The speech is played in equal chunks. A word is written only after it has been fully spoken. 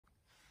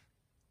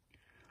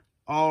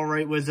All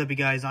right, what's up, you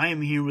guys? I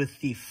am here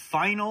with the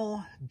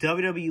final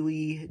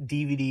WWE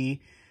DVD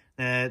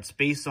that's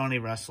based on a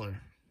wrestler.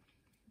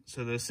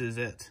 So this is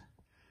it.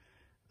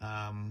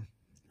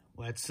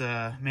 Let's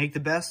make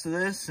the best of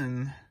this,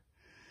 and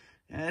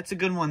it's a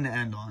good one to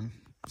end on.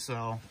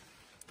 So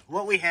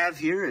what we have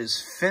here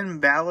is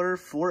Finn Bálor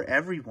for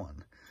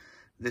Everyone.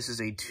 This is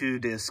a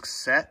 2-disc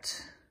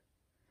set.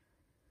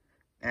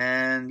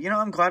 And, you know,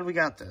 I'm glad we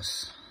got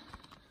this.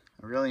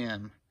 I really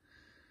am.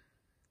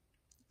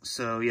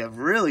 So you have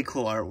really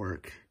cool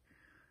artwork.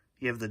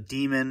 You have the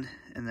demon,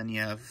 and then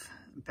you have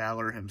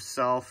Bálor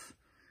himself.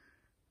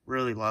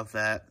 Really love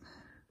that.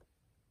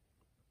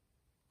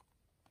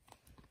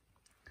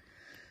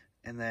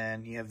 And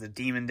then you have the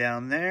demon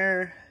down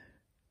there.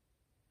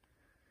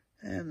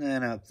 And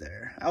then up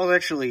there. I was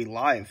actually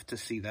live to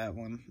see that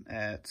one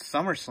at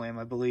SummerSlam,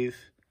 I believe.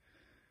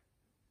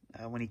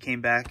 When he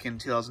came back in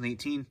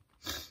 2018.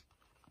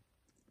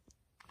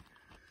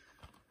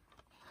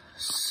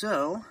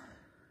 So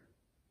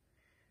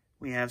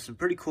we have some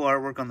pretty cool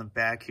artwork on the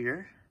back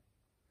here.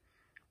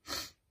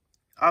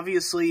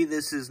 Obviously,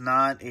 this is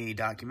not a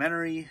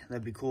documentary.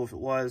 That'd be cool if it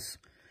was.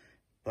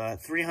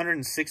 But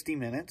 360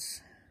 minutes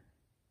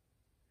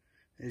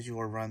is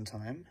your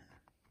runtime.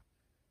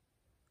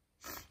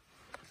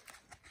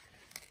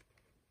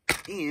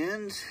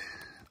 And,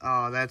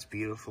 oh, that's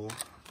beautiful.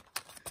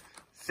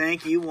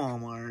 Thank you,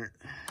 Walmart.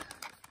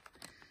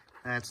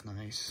 That's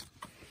nice.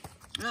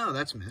 Oh,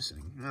 that's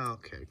missing.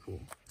 Okay,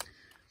 cool.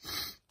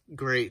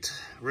 Great.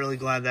 Really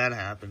glad that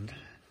happened.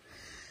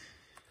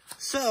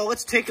 So,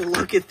 let's take a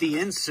look at the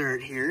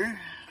insert here.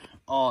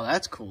 Oh,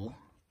 that's cool.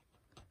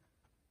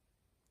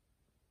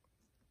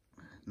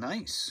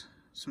 Nice.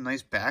 Some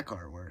nice back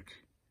artwork.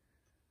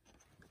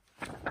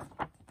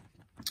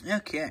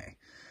 Okay.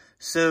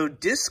 So,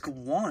 disc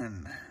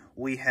 1,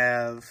 we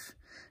have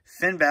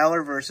Finn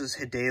Bálor versus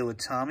Hideo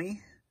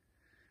Itami.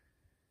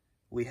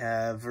 We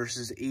have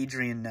versus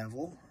Adrian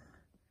Neville.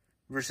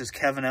 Versus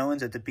Kevin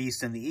Owens at the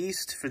Beast in the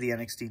East for the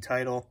NXT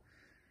title.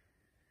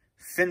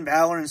 Finn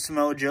Bálor and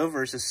Samoa Joe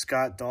versus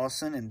Scott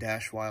Dawson and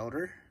Dash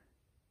Wilder.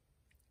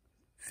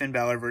 Finn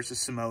Bálor versus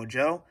Samoa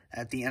Joe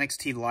at the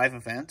NXT live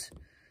event.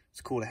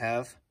 It's cool to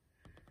have.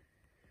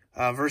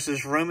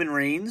 Versus Roman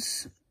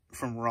Reigns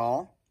from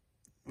Raw.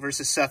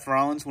 Versus Seth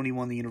Rollins when he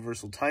won the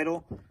Universal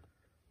title.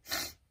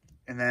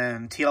 And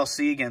then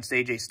TLC against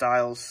AJ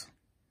Styles.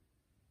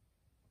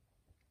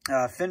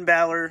 Finn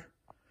Bálor,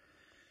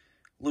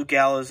 Luke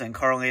Gallows, and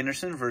Carl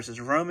Anderson versus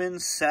Roman,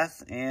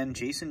 Seth, and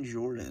Jason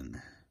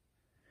Jordan.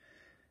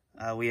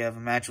 We have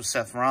a match with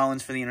Seth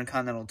Rollins for the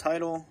Intercontinental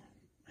title.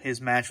 His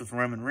match with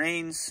Roman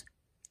Reigns.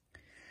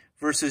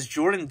 Versus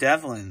Jordan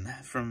Devlin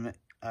from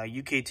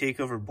UK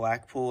TakeOver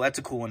Blackpool. That's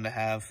a cool one to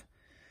have.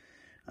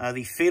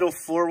 The Fatal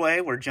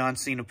 4-Way, where John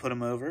Cena put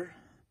him over.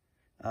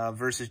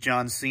 Versus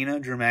John Cena,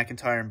 Drew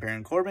McIntyre, and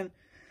Baron Corbin.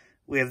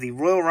 We have the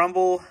Royal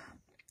Rumble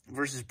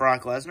versus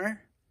Brock Lesnar.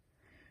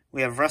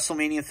 We have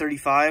WrestleMania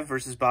 35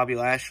 versus Bobby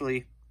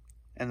Lashley.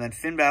 And then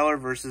Finn Bálor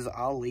versus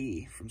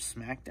Ali from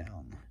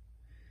SmackDown.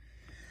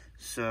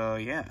 So,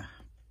 yeah.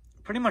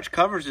 Pretty much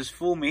covers his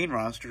full main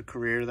roster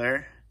career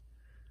there.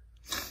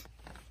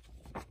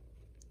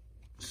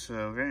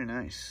 So, very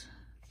nice.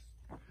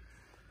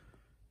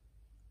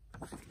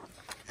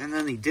 And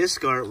then the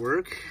disc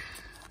artwork.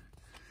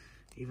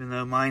 Even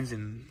though mine's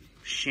in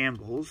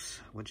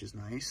shambles, which is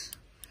nice.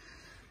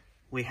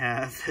 We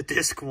have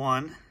disc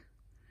 1.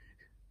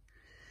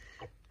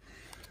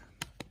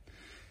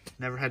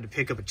 Never had to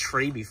pick up a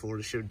tray before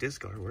to show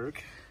disc artwork.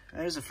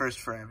 There's a first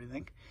for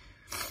everything.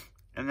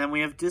 And then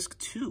we have disc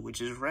 2, which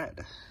is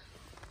red.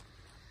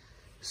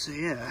 So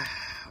yeah,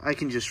 I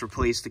can just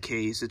replace the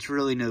case. It's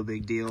really no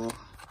big deal.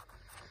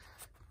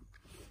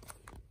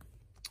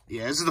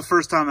 Yeah, this is the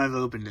first time I've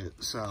opened it,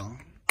 so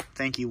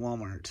thank you,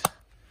 Walmart.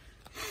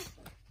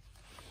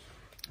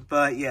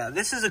 But yeah,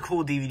 this is a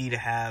cool DVD to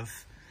have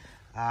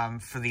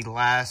for the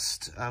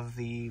last of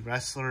the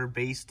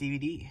wrestler-based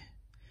DVD.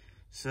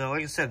 So,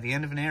 like I said, the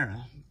end of an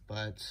era.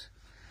 But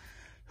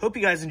hope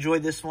you guys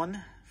enjoyed this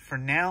one. For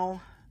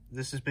now,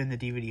 this has been the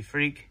DVD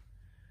Freak.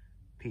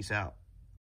 Peace out.